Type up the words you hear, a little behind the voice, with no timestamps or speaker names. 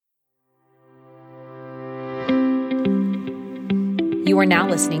You are now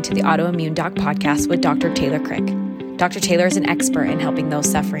listening to the Autoimmune Doc podcast with Dr. Taylor Crick. Dr. Taylor is an expert in helping those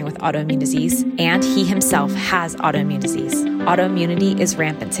suffering with autoimmune disease, and he himself has autoimmune disease. Autoimmunity is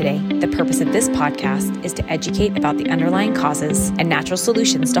rampant today. The purpose of this podcast is to educate about the underlying causes and natural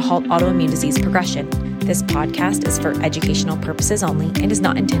solutions to halt autoimmune disease progression. This podcast is for educational purposes only and is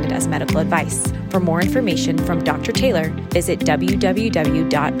not intended as medical advice. For more information from Dr. Taylor, visit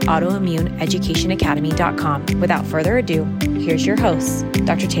www.autoimmuneeducationacademy.com. Without further ado, here's your host,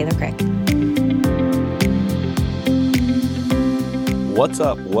 Dr. Taylor Crick. What's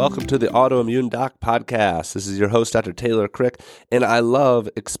up? Welcome to the Autoimmune Doc podcast. This is your host, Dr. Taylor Crick, and I love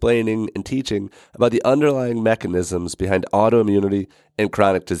explaining and teaching about the underlying mechanisms behind autoimmunity and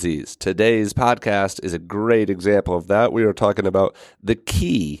chronic disease. Today's podcast is a great example of that. We are talking about the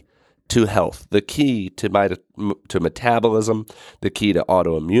key to health, the key to metabolism, the key to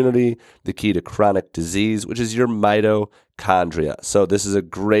autoimmunity, the key to chronic disease, which is your mitochondria. So this is a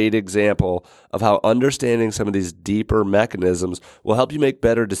great example of how understanding some of these deeper mechanisms will help you make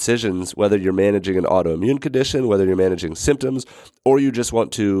better decisions, whether you're managing an autoimmune condition, whether you're managing symptoms, or you just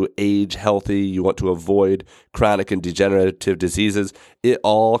want to age healthy, you want to avoid chronic and degenerative diseases. It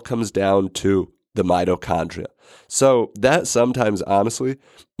all comes down to the mitochondria. So that sometimes, honestly,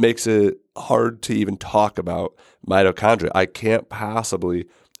 makes it hard to even talk about mitochondria. I can't possibly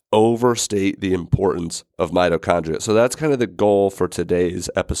overstate the importance of mitochondria. So that's kind of the goal for today's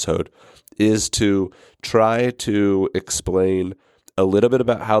episode, is to try to explain a little bit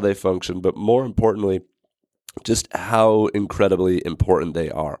about how they function, but more importantly, just how incredibly important they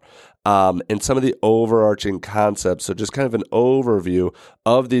are. And some of the overarching concepts, so just kind of an overview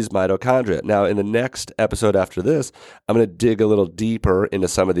of these mitochondria. Now, in the next episode after this, I'm going to dig a little deeper into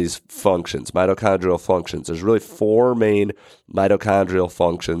some of these functions, mitochondrial functions. There's really four main mitochondrial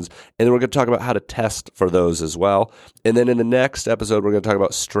functions, and then we're going to talk about how to test for those as well. And then in the next episode, we're going to talk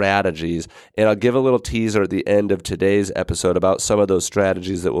about strategies, and I'll give a little teaser at the end of today's episode about some of those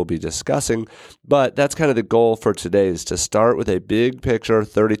strategies that we'll be discussing. But that's kind of the goal for today, is to start with a big picture,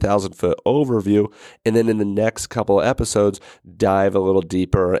 30,000-foot overview, and then in the next couple episodes, dive a little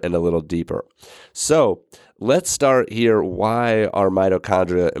deeper and a little deeper. So let's start here. Why are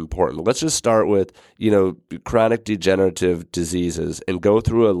mitochondria important? Let's just start with, chronic degenerative diseases and go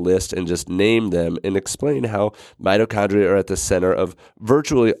through a list and just name them and explain how mitochondria are at the center of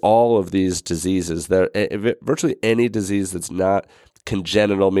virtually all of these diseases. Virtually any disease that's not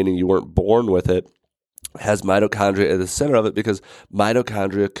congenital, meaning you weren't born with it, has mitochondria at the center of it, because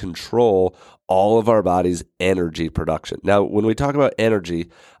mitochondria control all of our body's energy production. Now, when we talk about energy,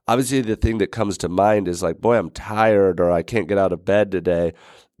 obviously the thing that comes to mind is like, boy, I'm tired, or I can't get out of bed today.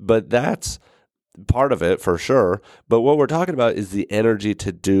 But that's part of it for sure. But what we're talking about is the energy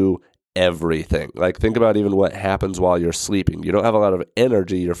to do everything. Like, think about even what happens while you're sleeping. You don't have a lot of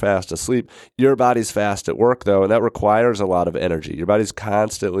energy. You're fast asleep. Your body's fast at work, though, and that requires a lot of energy. Your body's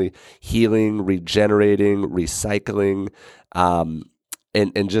constantly healing, regenerating, recycling,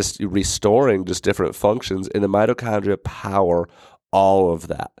 and just restoring just different functions. And the mitochondria power all of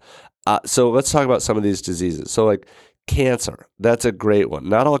that. So let's talk about some of these diseases. So like cancer, that's a great one.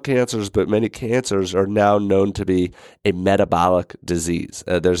 Not all cancers, but many cancers are now known to be a metabolic disease.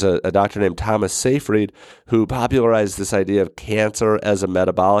 There's a doctor named Thomas Seyfried who popularized this idea of cancer as a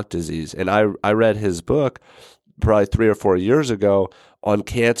metabolic disease. And I read his book probably 3 or 4 years ago on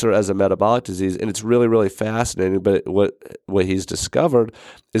cancer as a metabolic disease, and it's really, really fascinating. But what he's discovered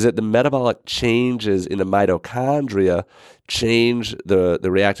is that the metabolic changes in the mitochondria change the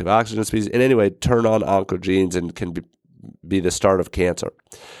reactive oxygen species, and anyway, turn on oncogenes and can be the start of cancer.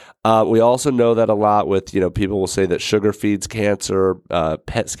 We also know that a lot with, people will say that sugar feeds cancer,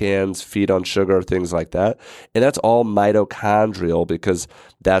 PET scans feed on sugar, things like that. And that's all mitochondrial, because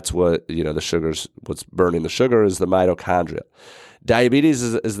that's what, what's burning the sugar is the mitochondria. Diabetes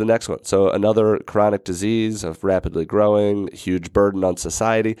is the next one. So another chronic disease of rapidly growing, huge burden on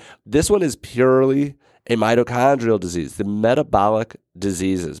society. This one is purely a mitochondrial disease. The metabolic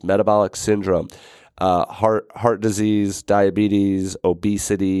diseases, metabolic syndrome, heart disease, diabetes,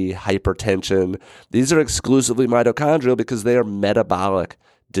 obesity, hypertension. These are exclusively mitochondrial because they are metabolic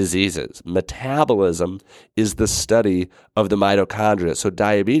diseases. Metabolism is the study of the mitochondria. So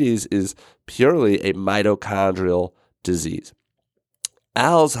diabetes is purely a mitochondrial disease.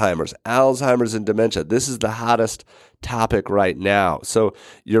 Alzheimer's and dementia. This is the hottest topic right now. So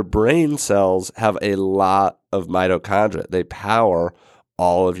your brain cells have a lot of mitochondria. They power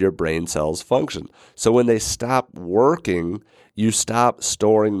all of your brain cells' function. So when they stop working, you stop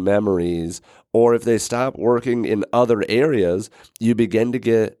storing memories or if they stop working in other areas, you begin to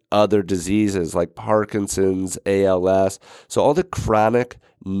get other diseases like Parkinson's, ALS. So all the chronic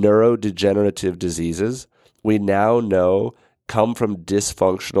neurodegenerative diseases we now know come from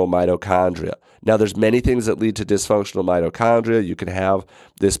dysfunctional mitochondria. Now, there's many things that lead to dysfunctional mitochondria. You can have,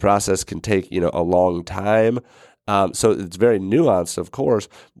 this process can take, a long time. So it's very nuanced, of course,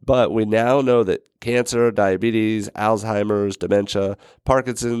 but we now know that cancer, diabetes, Alzheimer's, dementia,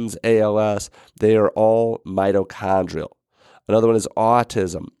 Parkinson's, ALS, they are all mitochondrial. Another one is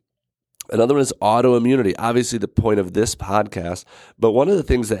autism. Another one is autoimmunity, obviously the point of this podcast. But one of the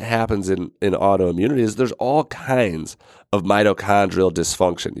things that happens in autoimmunity is there's all kinds of mitochondrial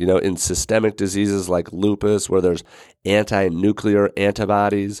dysfunction. In systemic diseases like lupus, where there's anti-nuclear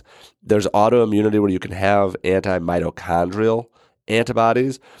antibodies, there's autoimmunity where you can have anti-mitochondrial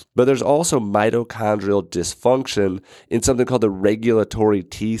antibodies, but there's also mitochondrial dysfunction in something called the regulatory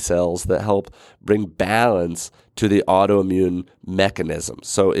T cells that help bring balance to the autoimmune mechanism.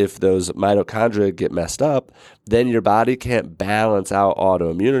 So if those mitochondria get messed up, then your body can't balance out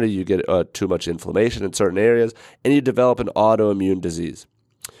autoimmunity. You get too much inflammation in certain areas, and you develop an autoimmune disease.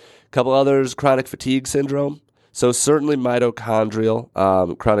 A couple others, chronic fatigue syndrome. So certainly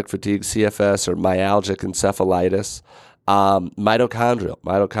mitochondrial, chronic fatigue, CFS, or myalgic encephalitis.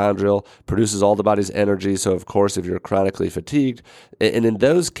 Mitochondrial produces all the body's energy. So of course, if you're chronically fatigued, and in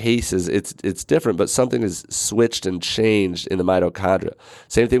those cases, it's different, but something is switched and changed in the mitochondria.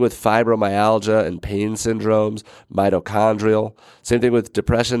 Same thing with fibromyalgia and pain syndromes, mitochondrial. Same thing with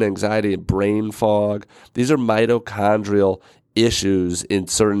depression, anxiety, and brain fog. These are mitochondrial issues in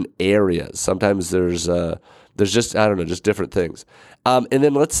certain areas. Sometimes there's just, just different things. And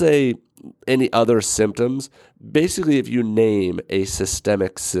then let's say any other symptoms. Basically, if you name a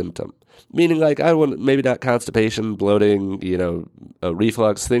systemic symptom, meaning like maybe not constipation, bloating,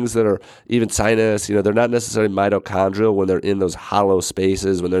 reflux, things that are even sinus, they're not necessarily mitochondrial when they're in those hollow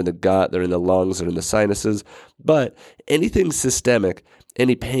spaces, when they're in the gut, they're in the lungs, they're in the sinuses. But anything systemic,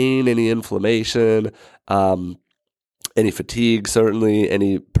 any pain, any inflammation, any fatigue, certainly,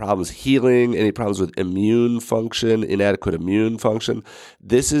 any problems healing, any problems with immune function, inadequate immune function.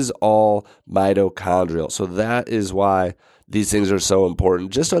 This is all mitochondrial. So that is why these things are so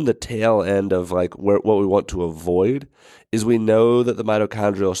important. Just on the tail end of what we want to avoid is we know that the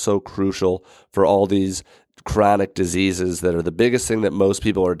mitochondria are so crucial for all these chronic diseases that are the biggest thing that most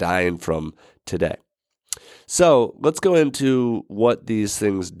people are dying from today. So let's go into what these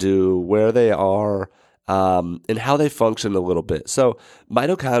things do, where they are, and how they function a little bit. So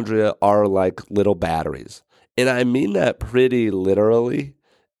mitochondria are like little batteries. And I mean that pretty literally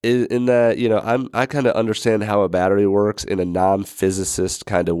in that, I kind of understand how a battery works in a non-physicist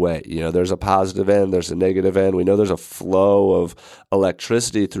kind of way. There's a positive end, there's a negative end. We know there's a flow of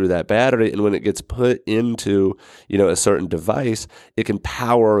electricity through that battery. And when it gets put into, a certain device, it can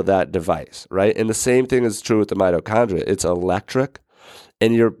power that device, right? And the same thing is true with the mitochondria. It's electric.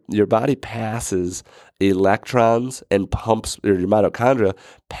 And your body passes electrons and pumps, or your mitochondria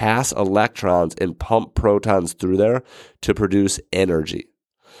pass electrons and pump protons through there to produce energy.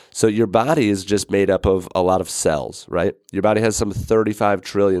 So your body is just made up of a lot of cells, right? Your body has some 35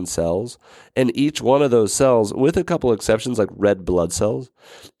 trillion cells, and each one of those cells, with a couple exceptions like red blood cells,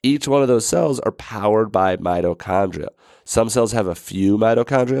 each one of those cells are powered by mitochondria. Some cells have a few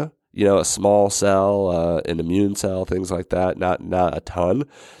mitochondria, a small cell, an immune cell, things like that, not a ton.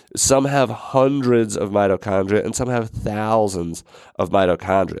 Some have hundreds of mitochondria, and some have thousands of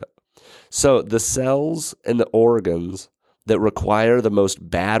mitochondria. So the cells and the organs that require the most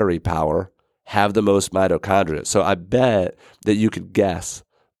battery power have the most mitochondria. So I bet that you could guess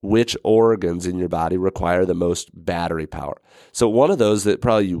which organs in your body require the most battery power. So one of those that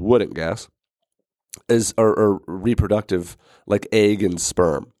probably you wouldn't guess is are reproductive, like egg and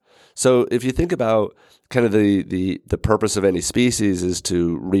sperm. So if you think about kind of the purpose of any species is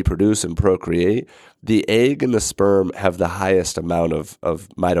to reproduce and procreate, the egg and the sperm have the highest amount of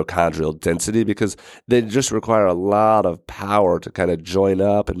mitochondrial density because they just require a lot of power to kind of join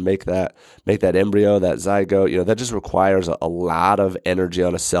up and make that embryo, that zygote, that just requires a lot of energy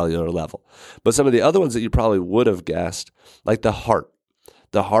on a cellular level. But some of the other ones that you probably would have guessed, like the heart.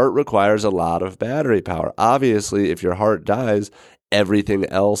 The heart requires a lot of battery power. Obviously, if your heart dies, everything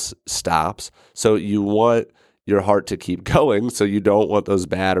else stops. So you want your heart to keep going, so you don't want those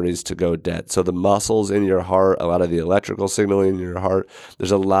batteries to go dead. So the muscles in your heart, a lot of the electrical signaling in your heart,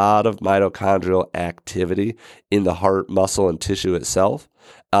 there's a lot of mitochondrial activity in the heart muscle and tissue itself.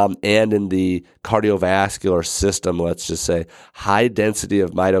 And in the cardiovascular system, let's just say, high density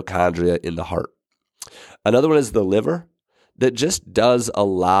of mitochondria in the heart. Another one is the liver. that just does a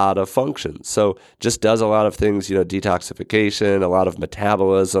lot of functions. So just does a lot of things, detoxification, a lot of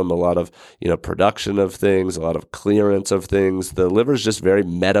metabolism, a lot of, production of things, a lot of clearance of things. The liver is just very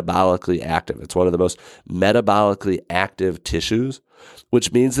metabolically active. It's one of the most metabolically active tissues,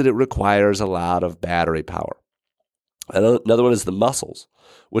 which means that it requires a lot of battery power. Another one is the muscles,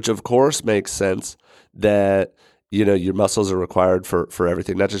 which of course makes sense that your muscles are required for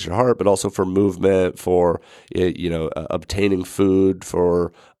everything, not just your heart, but also for movement, for, obtaining food,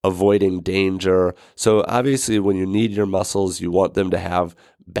 for avoiding danger. So obviously when you need your muscles, you want them to have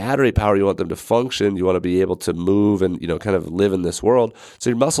battery power, you want them to function, you want to be able to move and, kind of live in this world. So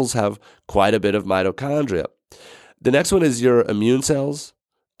your muscles have quite a bit of mitochondria. The next one is your immune cells.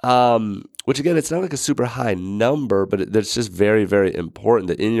 Which again, it's not like a super high number, but it's just very, very important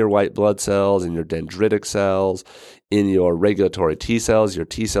that in your white blood cells, in your dendritic cells, in your regulatory T cells, your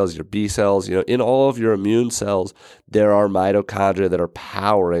B cells, in all of your immune cells, there are mitochondria that are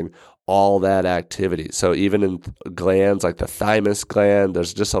powering all that activity. So even in glands like the thymus gland,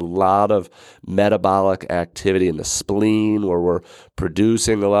 there's just a lot of metabolic activity in the spleen where we're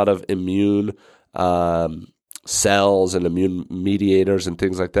producing a lot of immune cells and immune mediators and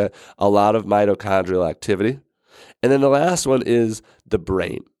things like that, a lot of mitochondrial activity. And then the last one is the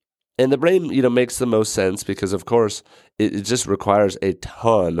brain. And the brain, makes the most sense because, of course, it just requires a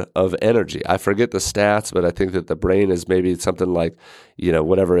ton of energy. I forget the stats, but I think that the brain is maybe something like,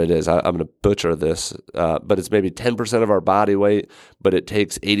 whatever it is. I'm going to butcher this, but it's maybe 10% of our body weight, but it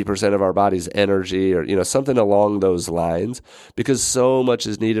takes 80% of our body's energy or, something along those lines because so much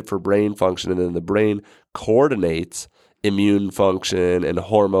is needed for brain function. And then the brain coordinates immune function and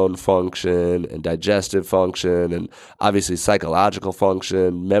hormone function and digestive function and obviously psychological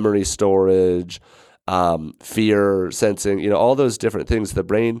function, memory storage, fear sensing, all those different things. The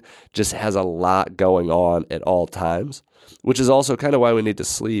brain just has a lot going on at all times, which is also kind of why we need to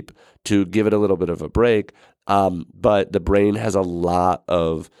sleep to give it a little bit of a break. But the brain has a lot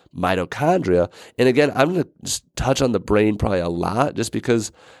of mitochondria. And again, I'm going to just touch on the brain probably a lot just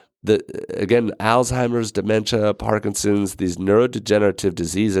because Alzheimer's, dementia, Parkinson's, these neurodegenerative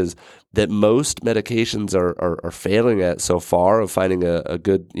diseases that most medications are failing at so far of finding a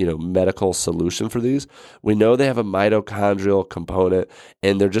good, medical solution for these. We know they have a mitochondrial component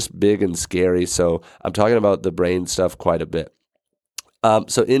and they're just big and scary. So I'm talking about the brain stuff quite a bit.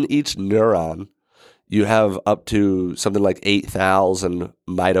 So in each neuron, you have up to something like 8,000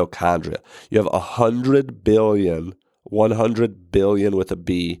 mitochondria. You have 100 billion with a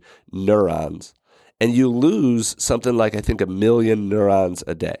B neurons, and you lose something like, I think, 1 million neurons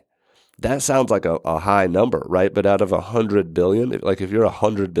a day. That sounds like a high number, right? But out of 100 billion, if you're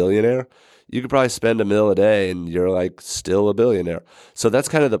 100 billionaire, you could probably spend $1 million a day and you're still a billionaire. So that's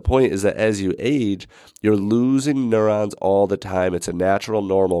kind of the point, is that as you age, you're losing neurons all the time. It's a natural,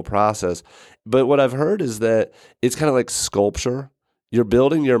 normal process. But what I've heard is that it's kind of like sculpture. You're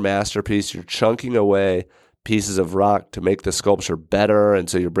building your masterpiece, you're chunking away pieces of rock to make the sculpture better. And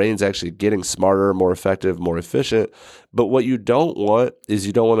so your brain's actually getting smarter, more effective, more efficient. But what you don't want is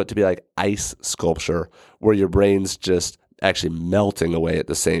you don't want it to be like ice sculpture where your brain's just actually melting away at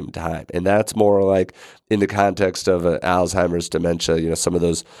the same time. And that's more like in the context of Alzheimer's, dementia, some of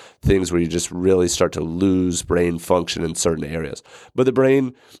those things where you just really start to lose brain function in certain areas. But the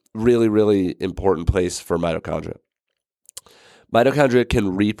brain, really, really important place for mitochondria. Mitochondria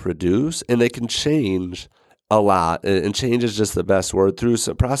can reproduce and they can change a lot, and change is just the best word, through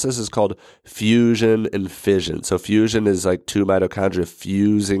some processes called fusion and fission. So fusion is like two mitochondria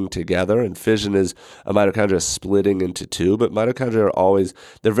fusing together, and fission is a mitochondria splitting into two. But mitochondria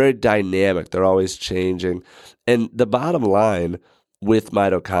they're very dynamic. They're always changing. And the bottom line with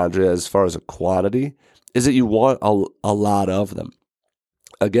mitochondria as far as a quantity is that you want a lot of them.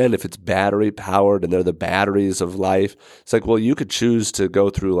 Again, if it's battery powered and they're the batteries of life, it's like, well, you could choose to go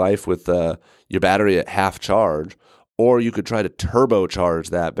through life with your battery at half charge, or you could try to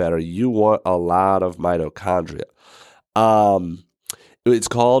turbocharge that battery. You want a lot of mitochondria. It's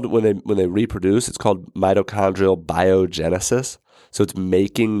called, when they reproduce, it's called mitochondrial biogenesis. So it's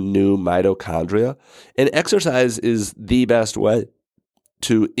making new mitochondria. And exercise is the best way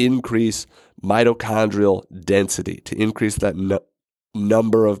to increase mitochondrial density, to increase that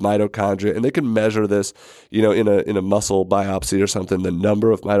number of mitochondria. And they can measure this, in a muscle biopsy or something, the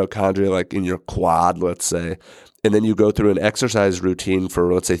number of mitochondria, like in your quad, let's say. And then you go through an exercise routine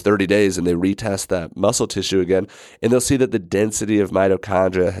for, let's say, 30 days, and they retest that muscle tissue again, and they'll see that the density of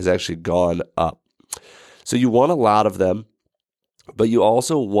mitochondria has actually gone up. So you want a lot of them. but you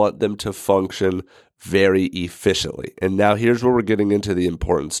also want them to function very efficiently. And now here's where we're getting into the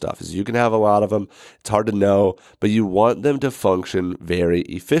important stuff is you can have a lot of them. It's hard to know, but you want them to function very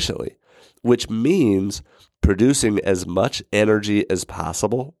efficiently, which means producing as much energy as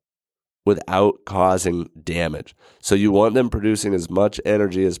possible without causing damage. So you want them producing as much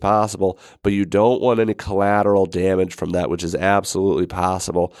energy as possible, but you don't want any collateral damage from that, which is absolutely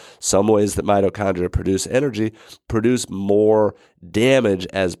possible. Some ways that mitochondria produce energy produce more damage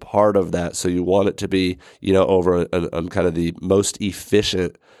as part of that. So you want it to be, over on kind of the most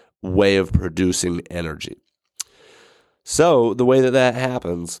efficient way of producing energy. So the way that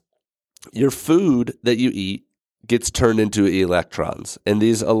happens, your food that you eat gets turned into electrons, and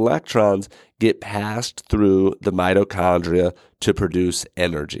these electrons get passed through the mitochondria to produce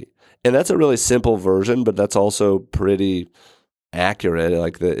energy. And that's a really simple version, but that's also pretty accurate.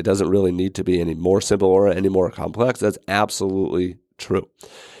 It doesn't really need to be any more simple or any more complex. That's absolutely true.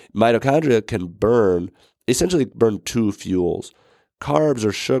 Mitochondria can essentially burn two fuels: carbs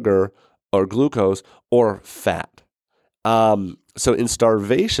or sugar or glucose or fat. So in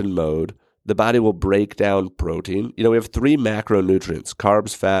starvation mode, the body will break down protein. We have three macronutrients: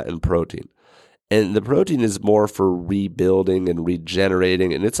 carbs, fat, and protein. And the protein is more for rebuilding and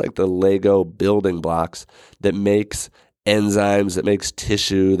regenerating. And it's like the Lego building blocks that makes enzymes, that makes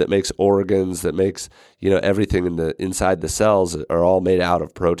tissue, that makes organs, that makes, everything inside the cells are all made out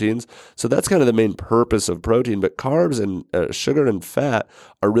of proteins. So that's kind of the main purpose of protein. But carbs and sugar and fat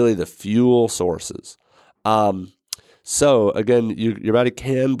are really the fuel sources. So again, your body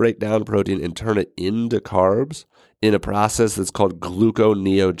can break down protein and turn it into carbs in a process that's called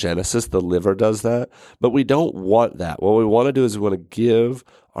gluconeogenesis. The liver does that, but we don't want that. What we want to do is we want to give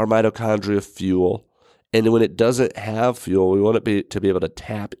our mitochondria fuel, and when it doesn't have fuel, we want it to be able to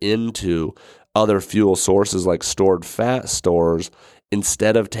tap into other fuel sources like stored fat stores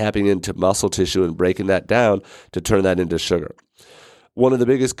instead of tapping into muscle tissue and breaking that down to turn that into sugar. One of the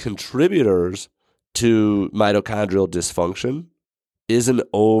biggest contributors to mitochondrial dysfunction is an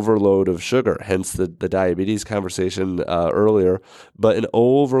overload of sugar, hence the diabetes conversation earlier. But an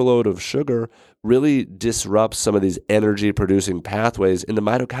overload of sugar really disrupts some of these energy-producing pathways, and the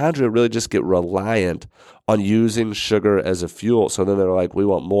mitochondria really just get reliant on using sugar as a fuel. So then they're like, we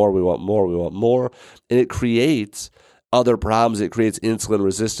want more, we want more, we want more, and it creates other problems. It creates insulin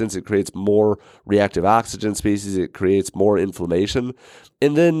resistance. It creates more reactive oxygen species. It creates more inflammation.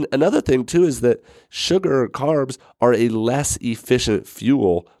 And then another thing too is that sugar or carbs are a less efficient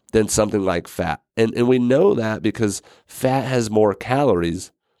fuel than something like fat. And we know that because fat has more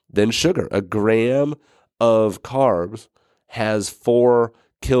calories than sugar. A gram of carbs has 4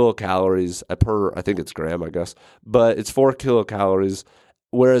 kilocalories per, I think it's gram, I guess, but it's 4 kilocalories,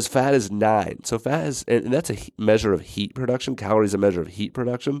 whereas fat is 9. So fat is, and that's a measure of heat production. Calorie is a measure of heat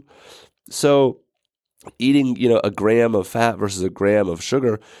production. So eating, a gram of fat versus a gram of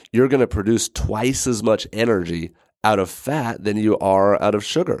sugar, you're going to produce twice as much energy out of fat than you are out of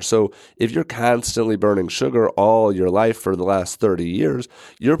sugar. So if you're constantly burning sugar all your life for the last 30 years,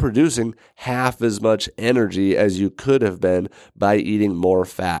 you're producing half as much energy as you could have been by eating more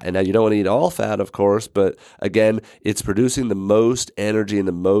fat. And now you don't want to eat all fat, of course, but again, it's producing the most energy in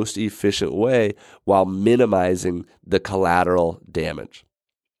the most efficient way while minimizing the collateral damage.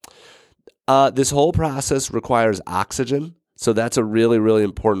 This whole process requires oxygen. So that's a really, really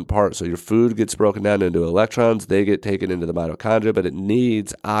important part. So your food gets broken down into electrons. They get taken into the mitochondria, but it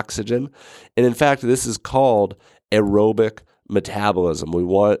needs oxygen. And in fact, this is called aerobic metabolism. We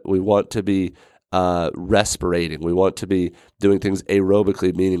want to be respirating. We want to be doing things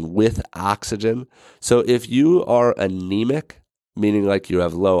aerobically, meaning with oxygen. So if you are anemic, meaning like you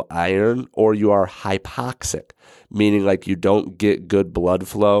have low iron, or you are hypoxic, meaning like you don't get good blood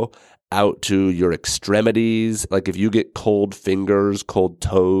flow out to your extremities, like if you get cold fingers, cold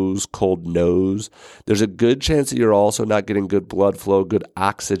toes, cold nose, there's a good chance that you're also not getting good blood flow, good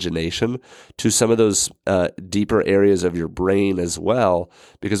oxygenation to some of those deeper areas of your brain as well.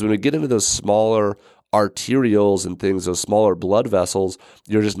 Because when we get into those smaller arterioles and things, those smaller blood vessels,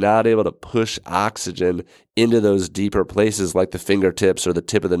 you're just not able to push oxygen into those deeper places like the fingertips or the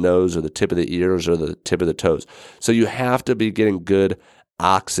tip of the nose or the tip of the ears or the tip of the toes. So you have to be getting good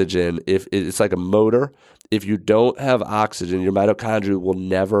oxygen. If it's like a motor, if you don't have oxygen, your mitochondria will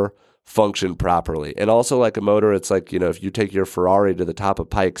never function properly. And also like a motor, it's like, if you take your Ferrari to the top of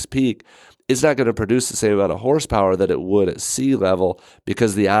Pikes Peak, it's not going to produce the same amount of horsepower that it would at sea level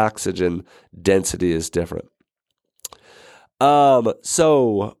because the oxygen density is different.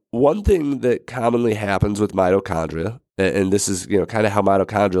 So one thing that commonly happens with mitochondria, and this is, kind of how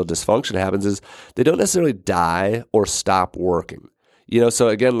mitochondrial dysfunction happens, is they don't necessarily die or stop working. So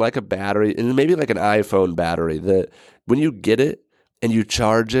again, like a battery, and maybe like an iPhone battery, that when you get it and you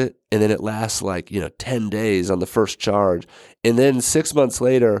charge it, and then it lasts 10 days on the first charge, and then 6 months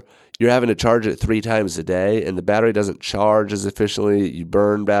later, you're having to charge it 3 times a day, and the battery doesn't charge as efficiently, you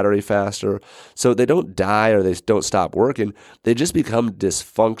burn battery faster. So they don't die or they don't stop working, they just become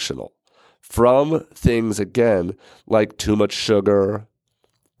dysfunctional from things, again, like too much sugar,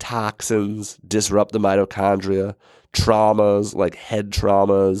 toxins, disrupt the mitochondria, traumas like head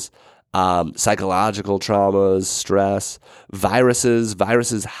traumas, psychological traumas, stress, viruses.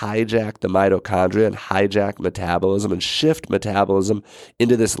 Viruses hijack the mitochondria and hijack metabolism and shift metabolism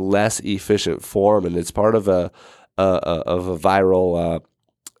into this less efficient form. And it's part of a viral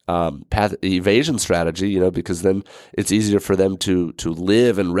path evasion strategy, because then it's easier for them to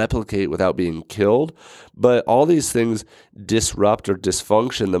live and replicate without being killed. But all these things disrupt or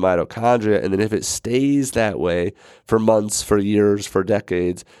dysfunction the mitochondria, and then if it stays that way for months, for years, for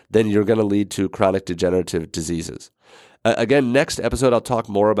decades, then you're going to lead to chronic degenerative diseases. Again, next episode, I'll talk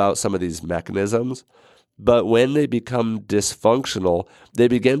more about some of these mechanisms. But when they become dysfunctional, they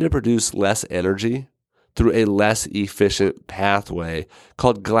begin to produce less energy through a less efficient pathway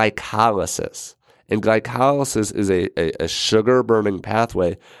called glycolysis. And glycolysis is a sugar-burning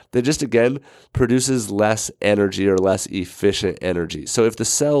pathway that just, again, produces less energy or less efficient energy. So if the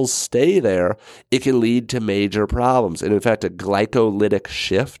cells stay there, it can lead to major problems. And in fact, a glycolytic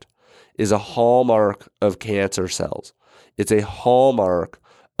shift is a hallmark of cancer cells. It's a hallmark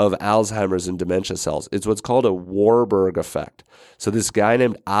of Alzheimer's and dementia cells. It's what's called a Warburg effect. So this guy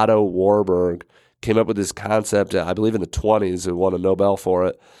named Otto Warburg came up with this concept, I believe in the 1920s, and won a Nobel for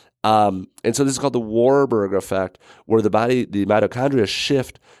it. And so this is called the Warburg effect, where the mitochondria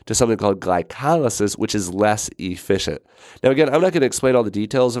shift to something called glycolysis, which is less efficient. Now, again, I'm not going to explain all the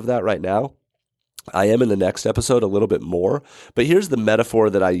details of that right now. I am in the next episode a little bit more. But here's the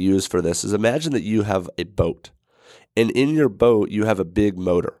metaphor that I use for this, is imagine that you have a boat. And in your boat, you have a big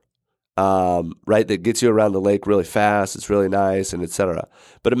motor. Right, that gets you around the lake really fast, it's really nice, and etc.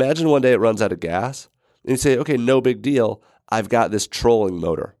 But imagine one day it runs out of gas, and you say, okay, no big deal, I've got this trolling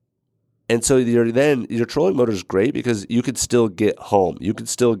motor. And so your trolling motor is great because you could still get home, you could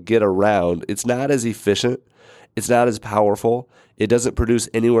still get around. It's not as efficient, it's not as powerful, it doesn't produce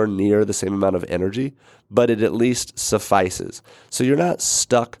anywhere near the same amount of energy, but it at least suffices. So you're not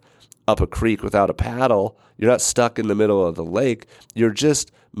stuck up a creek without a paddle, you're not stuck in the middle of the lake, you're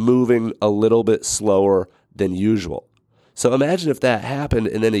just moving a little bit slower than usual. So imagine if that happened,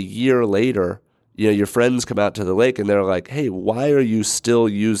 and then a year later, your friends come out to the lake and they're like, hey, why are you still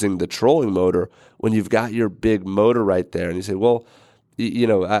using the trolling motor when you've got your big motor right there? And you say, well,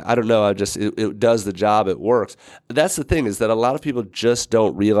 I don't know, it does the job, it works. That's the thing, is that a lot of people just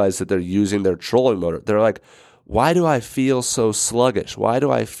don't realize that they're using their trolling motor. They're like, why do I feel so sluggish? Why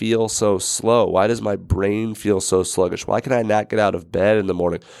do I feel so slow? Why does my brain feel so sluggish? Why can I not get out of bed in the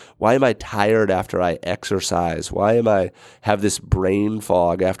morning? Why am I tired after I exercise? Why am I have this brain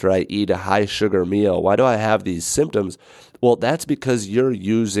fog after I eat a high sugar meal? Why do I have these symptoms? Well, that's because you're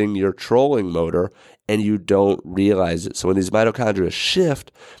using your trolling motor and you don't realize it. So when these mitochondria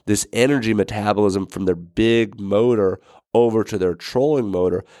shift, this energy metabolism from their big motor over to their trolling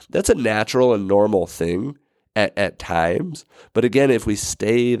motor, that's a natural and normal thing at times. But again, if we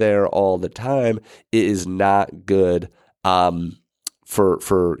stay there all the time, it is not good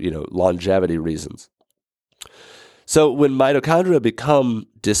for longevity reasons. So when mitochondria become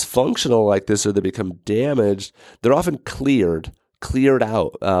dysfunctional like this, or they become damaged, they're often cleared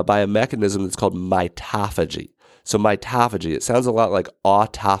out by a mechanism that's called mitophagy. So mitophagy, it sounds a lot like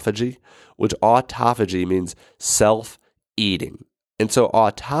autophagy, which autophagy means self-eating. And so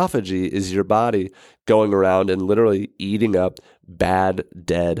autophagy is your body going around and literally eating up bad,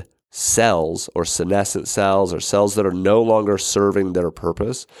 dead cells or senescent cells or cells that are no longer serving their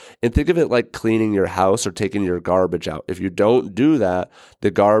purpose. And think of it like cleaning your house or taking your garbage out. If you don't do that,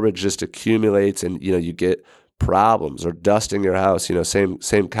 the garbage just accumulates and you get problems. Or dusting your house,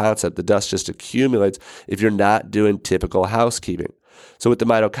 same concept. The dust just accumulates if you're not doing typical housekeeping. So with the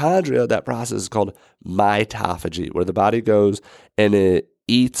mitochondria, that process is called mitophagy, where the body goes and it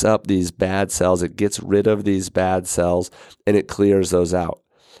eats up these bad cells, it gets rid of these bad cells, and it clears those out.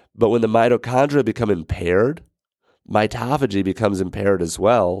 But when the mitochondria become impaired, mitophagy becomes impaired as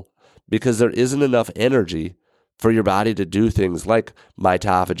well, because there isn't enough energy for your body to do things like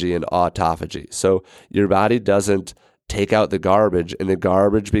mitophagy and autophagy. So your body doesn't take out the garbage, and the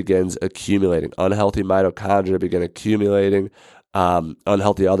garbage begins accumulating. Unhealthy mitochondria begin accumulating.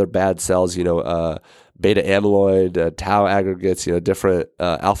 Unhealthy other bad cells, beta amyloid, tau aggregates, different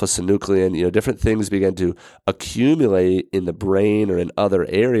alpha synuclein, different things begin to accumulate in the brain or in other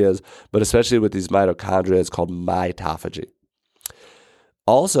areas, but especially with these mitochondria, it's called mitophagy.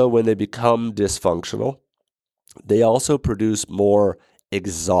 Also, when they become dysfunctional, they also produce more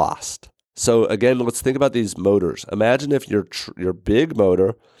exhaust. So again, let's think about these motors. Imagine if your big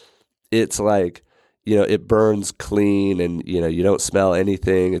motor, it's like, it burns clean and, you don't smell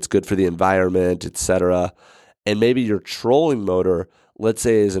anything. It's good for the environment, etc. And maybe your trolling motor, let's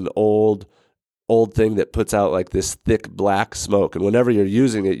say, is an old thing that puts out like this thick black smoke. And whenever you're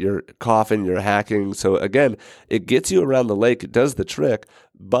using it, you're coughing, you're hacking. So again, it gets you around the lake. It does the trick,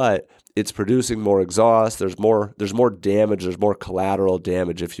 but it's producing more exhaust. There's more damage. There's more collateral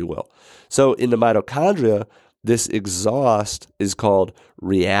damage, if you will. So in the mitochondria, this exhaust is called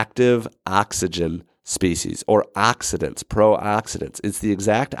reactive oxygen species or oxidants, pro-oxidants. It's the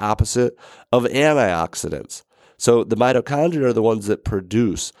exact opposite of antioxidants. So the mitochondria are the ones that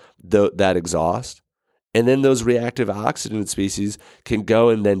produce that exhaust, and then those reactive oxygen species can go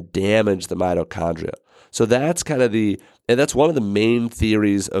and then damage the mitochondria. So that's kind of and that's one of the main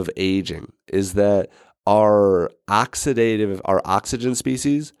theories of aging, is that our oxygen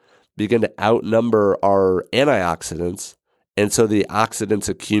species begin to outnumber our antioxidants. And so the oxidants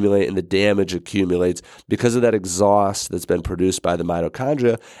accumulate and the damage accumulates because of that exhaust that's been produced by the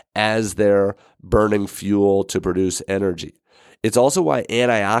mitochondria as they're burning fuel to produce energy. It's also why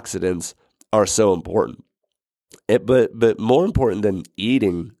antioxidants are so important. But more important than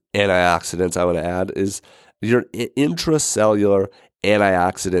eating antioxidants, I want to add, is your intracellular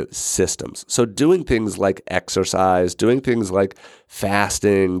antioxidant systems. So doing things like exercise, doing things like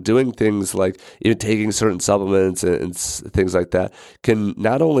fasting, doing things like even taking certain supplements and things like that can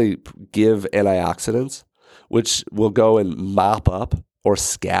not only give antioxidants, which will go and mop up or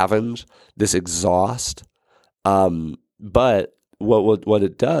scavenge this exhaust, but what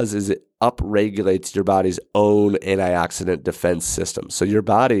it does is it upregulates your body's own antioxidant defense system. So your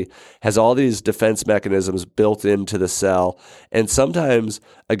body has all these defense mechanisms built into the cell. And sometimes,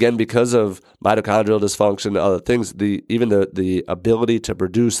 again, because of mitochondrial dysfunction and other things, even the ability to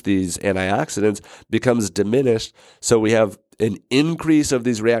produce these antioxidants becomes diminished. So we have an increase of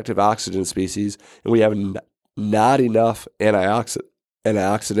these reactive oxygen species, and we have not enough antioxidants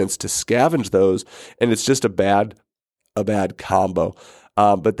to scavenge those. And it's just a bad combo.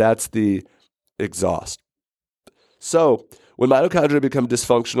 But that's the exhaust. So when mitochondria become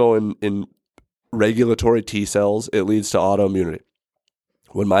dysfunctional in regulatory T cells, it leads to autoimmunity.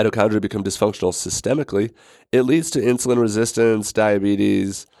 When mitochondria become dysfunctional systemically, it leads to insulin resistance,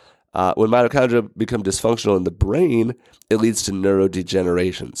 diabetes. When mitochondria become dysfunctional in the brain, it leads to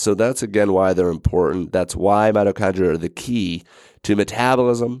neurodegeneration. So that's, again, why they're important. That's why mitochondria are the key to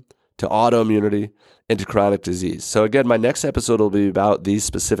metabolism, to autoimmunity, and to chronic disease. So again, my next episode will be about these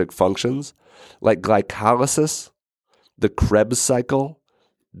specific functions like glycolysis, the Krebs cycle,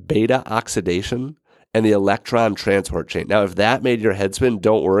 beta-oxidation, and the electron transport chain. Now, if that made your head spin,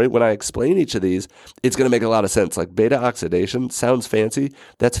 don't worry. When I explain each of these, it's going to make a lot of sense. Like beta-oxidation sounds fancy.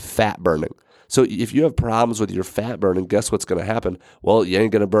 That's fat burning. So if you have problems with your fat burning, guess what's going to happen? Well, you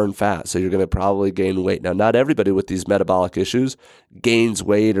ain't going to burn fat, so you're going to probably gain weight. Now, not everybody with these metabolic issues gains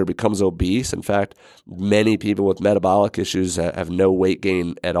weight or becomes obese. In fact, many people with metabolic issues have no weight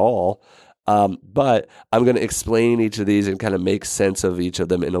gain at all. But I'm going to explain each of these and kind of make sense of each of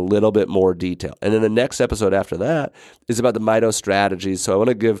them in a little bit more detail. And then the next episode after that is about the mito strategies. So I want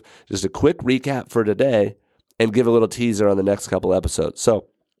to give just a quick recap for today and give a little teaser on the next couple episodes. So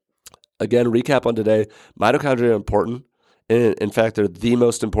again, recap on today, mitochondria are important. In fact, they're the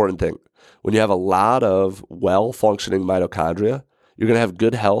most important thing. When you have a lot of well-functioning mitochondria, you're going to have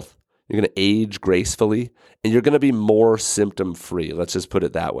good health, you're going to age gracefully, and you're going to be more symptom-free. Let's just put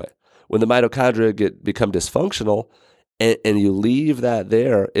it that way. When the mitochondria become dysfunctional and you leave that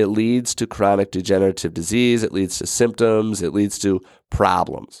there, it leads to chronic degenerative disease, it leads to symptoms, it leads to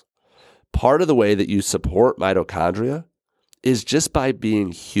problems. Part of the way that you support mitochondria is just by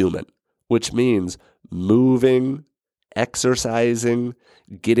being human, which means moving, exercising,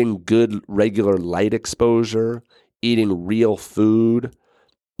 getting good regular light exposure, eating real food.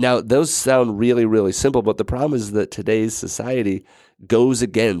 Now, those sound really, really simple, but the problem is that today's society goes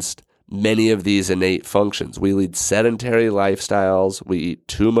against many of these innate functions. We lead sedentary lifestyles. We eat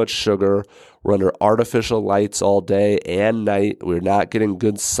too much sugar. We're under artificial lights all day and night. We're not getting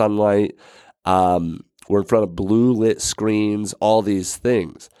good sunlight. We're in front of blue lit screens, all these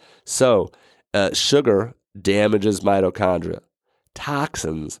things. So sugar damages mitochondria.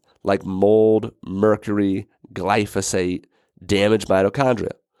 Toxins like mold, mercury, glyphosate damage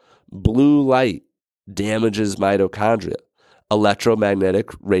mitochondria. Blue light damages mitochondria. Electromagnetic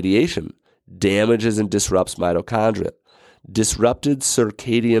radiation damages and disrupts mitochondria. Disrupted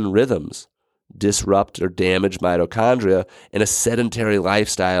circadian rhythms disrupt or damage mitochondria, and a sedentary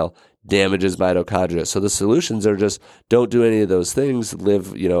lifestyle damages mitochondria. So the solutions are just don't do any of those things.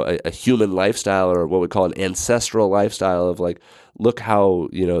 Live, a human lifestyle, or what we call an ancestral lifestyle of like, look how,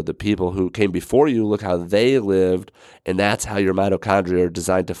 the people who came before you, look how they lived, and that's how your mitochondria are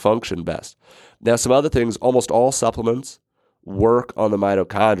designed to function best. Now, some other things, almost all supplements work on the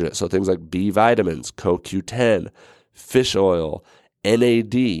mitochondria. So things like B vitamins, CoQ10, fish oil,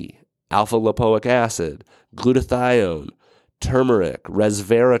 NAD, alpha-lipoic acid, glutathione, turmeric,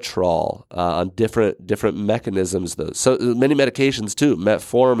 resveratrol, on different mechanisms. So many medications too,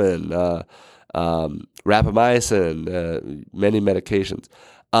 metformin, rapamycin, many medications.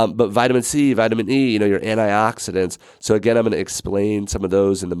 But vitamin C, vitamin E, your antioxidants. So again, I'm going to explain some of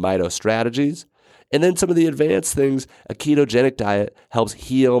those in the mito strategies. And then some of the advanced things, a ketogenic diet helps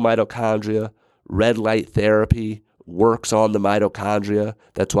heal mitochondria. Red light therapy works on the mitochondria.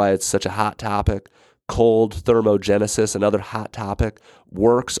 That's why it's such a hot topic. Cold thermogenesis, another hot topic,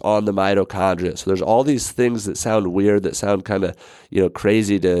 works on the mitochondria. So there's all these things that sound weird, that sound kind of,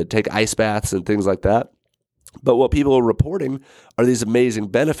 crazy to take ice baths and things like that. But what people are reporting are these amazing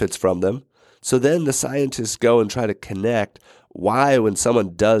benefits from them. So then the scientists go and try to connect why, when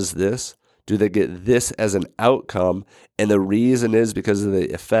someone does this, do they get this as an outcome? And the reason is because of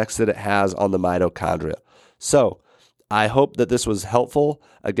the effects that it has on the mitochondria. So I hope that this was helpful.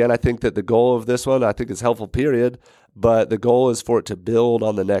 Again, I think that the goal of this one, I think it's helpful, period. But the goal is for it to build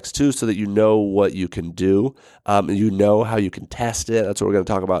on the next two so that you know what you can do. You know how you can test it. That's what we're going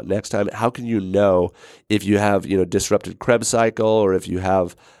to talk about next time. How can you know if you have, disrupted Krebs cycle, or if you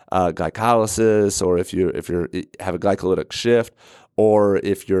have glycolysis, or if you have a glycolytic shift, or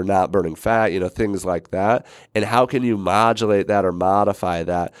if you're not burning fat, things like that. And how can you modulate that or modify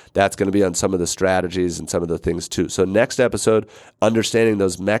that? That's going to be on some of the strategies and some of the things too. So next episode, understanding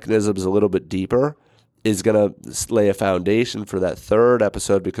those mechanisms a little bit deeper is going to lay a foundation for that third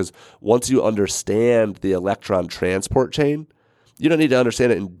episode, because once you understand the electron transport chain, you don't need to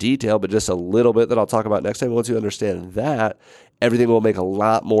understand it in detail, but just a little bit that I'll talk about next time. Once you understand that, everything will make a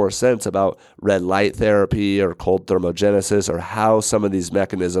lot more sense about red light therapy or cold thermogenesis, or how some of these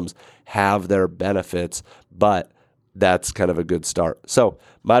mechanisms have their benefits. But that's kind of a good start. So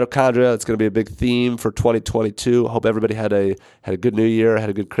mitochondria, it's going to be a big theme for 2022. I hope everybody had a good New Year, had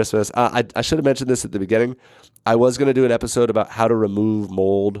a good Christmas. I should have mentioned this at the beginning. I was going to do an episode about how to remove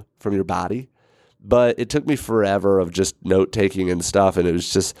mold from your body, but it took me forever of just note-taking and stuff, and it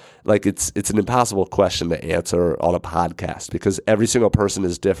was just like it's an impossible question to answer on a podcast, because every single person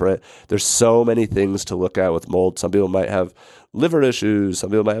is different. There's so many things to look at with mold. Some people might have liver issues, some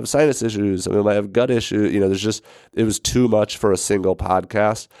people might have sinus issues, some people might have gut issues. It was too much for a single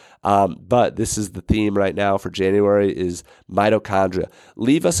podcast. But this is the theme right now for January, is mitochondria.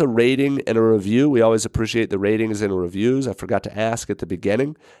 Leave us a rating and a review. We always appreciate the ratings and reviews. I forgot to ask at the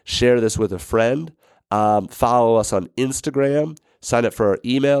beginning. Share this with a friend. Follow us on Instagram. Sign up for our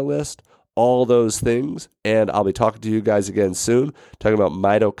email list. All those things. And I'll be talking to you guys again soon, talking about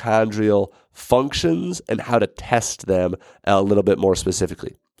mitochondrial functions and how to test them a little bit more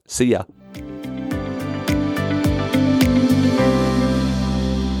specifically. See ya.